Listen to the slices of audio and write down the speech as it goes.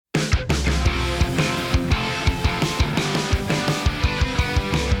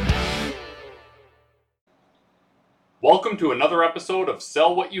Welcome to another episode of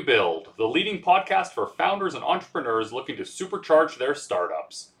Sell What You Build, the leading podcast for founders and entrepreneurs looking to supercharge their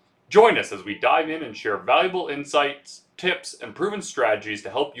startups. Join us as we dive in and share valuable insights, tips, and proven strategies to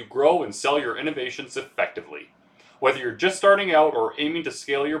help you grow and sell your innovations effectively. Whether you're just starting out or aiming to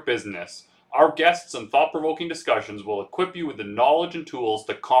scale your business, our guests and thought-provoking discussions will equip you with the knowledge and tools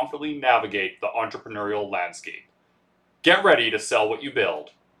to confidently navigate the entrepreneurial landscape. Get ready to sell what you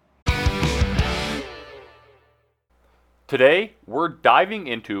build. Today, we're diving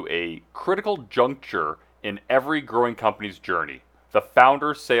into a critical juncture in every growing company's journey, the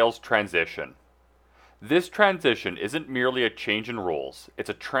founder sales transition. This transition isn't merely a change in roles, it's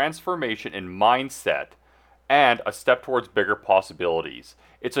a transformation in mindset and a step towards bigger possibilities.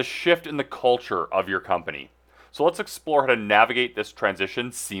 It's a shift in the culture of your company. So let's explore how to navigate this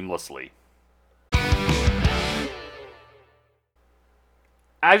transition seamlessly.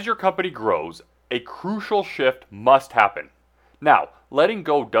 As your company grows, a crucial shift must happen. Now, letting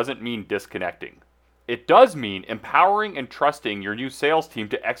go doesn't mean disconnecting. It does mean empowering and trusting your new sales team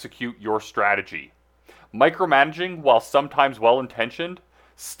to execute your strategy. Micromanaging, while sometimes well-intentioned,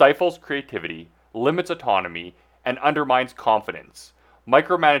 stifles creativity, limits autonomy, and undermines confidence.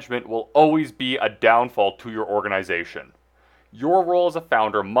 Micromanagement will always be a downfall to your organization. Your role as a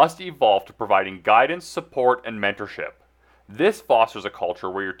founder must evolve to providing guidance, support, and mentorship. This fosters a culture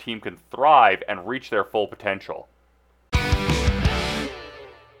where your team can thrive and reach their full potential. A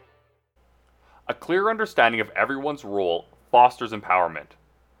clear understanding of everyone's role fosters empowerment.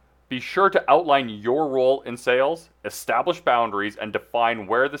 Be sure to outline your role in sales, establish boundaries, and define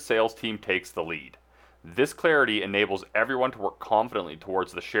where the sales team takes the lead. This clarity enables everyone to work confidently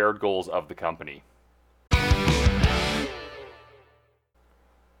towards the shared goals of the company.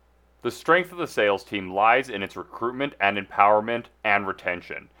 The strength of the sales team lies in its recruitment and empowerment and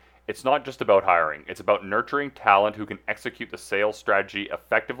retention. It's not just about hiring, it's about nurturing talent who can execute the sales strategy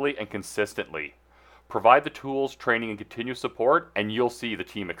effectively and consistently. Provide the tools, training, and continuous support, and you'll see the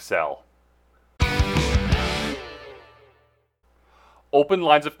team excel. Open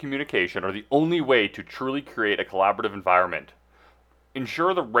lines of communication are the only way to truly create a collaborative environment.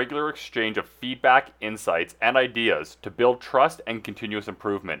 Ensure the regular exchange of feedback, insights, and ideas to build trust and continuous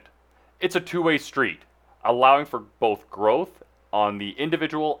improvement. It's a two-way street, allowing for both growth on the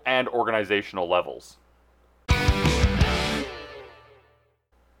individual and organizational levels.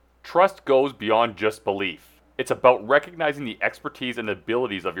 Trust goes beyond just belief. It's about recognizing the expertise and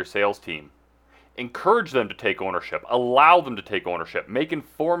abilities of your sales team. Encourage them to take ownership, allow them to take ownership, make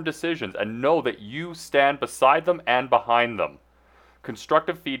informed decisions, and know that you stand beside them and behind them.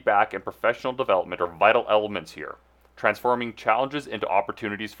 Constructive feedback and professional development are vital elements here, transforming challenges into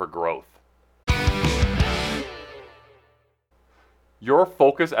opportunities for growth. Your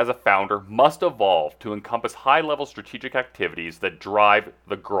focus as a founder must evolve to encompass high-level strategic activities that drive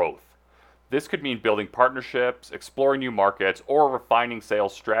the growth. This could mean building partnerships, exploring new markets, or refining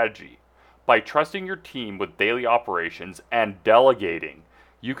sales strategy. By trusting your team with daily operations and delegating,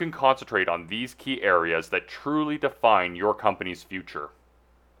 you can concentrate on these key areas that truly define your company's future.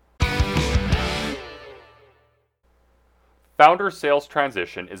 Founder sales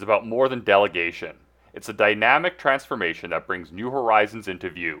transition is about more than delegation. It's a dynamic transformation that brings new horizons into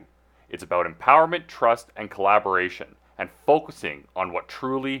view. It's about empowerment, trust, and collaboration, and focusing on what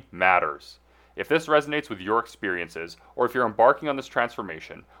truly matters. If this resonates with your experiences, or if you're embarking on this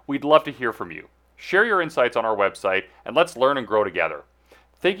transformation, we'd love to hear from you. Share your insights on our website, and let's learn and grow together.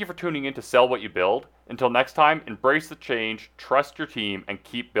 Thank you for tuning in to Sell What You Build. Until next time, embrace the change, trust your team, and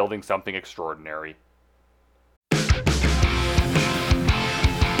keep building something extraordinary.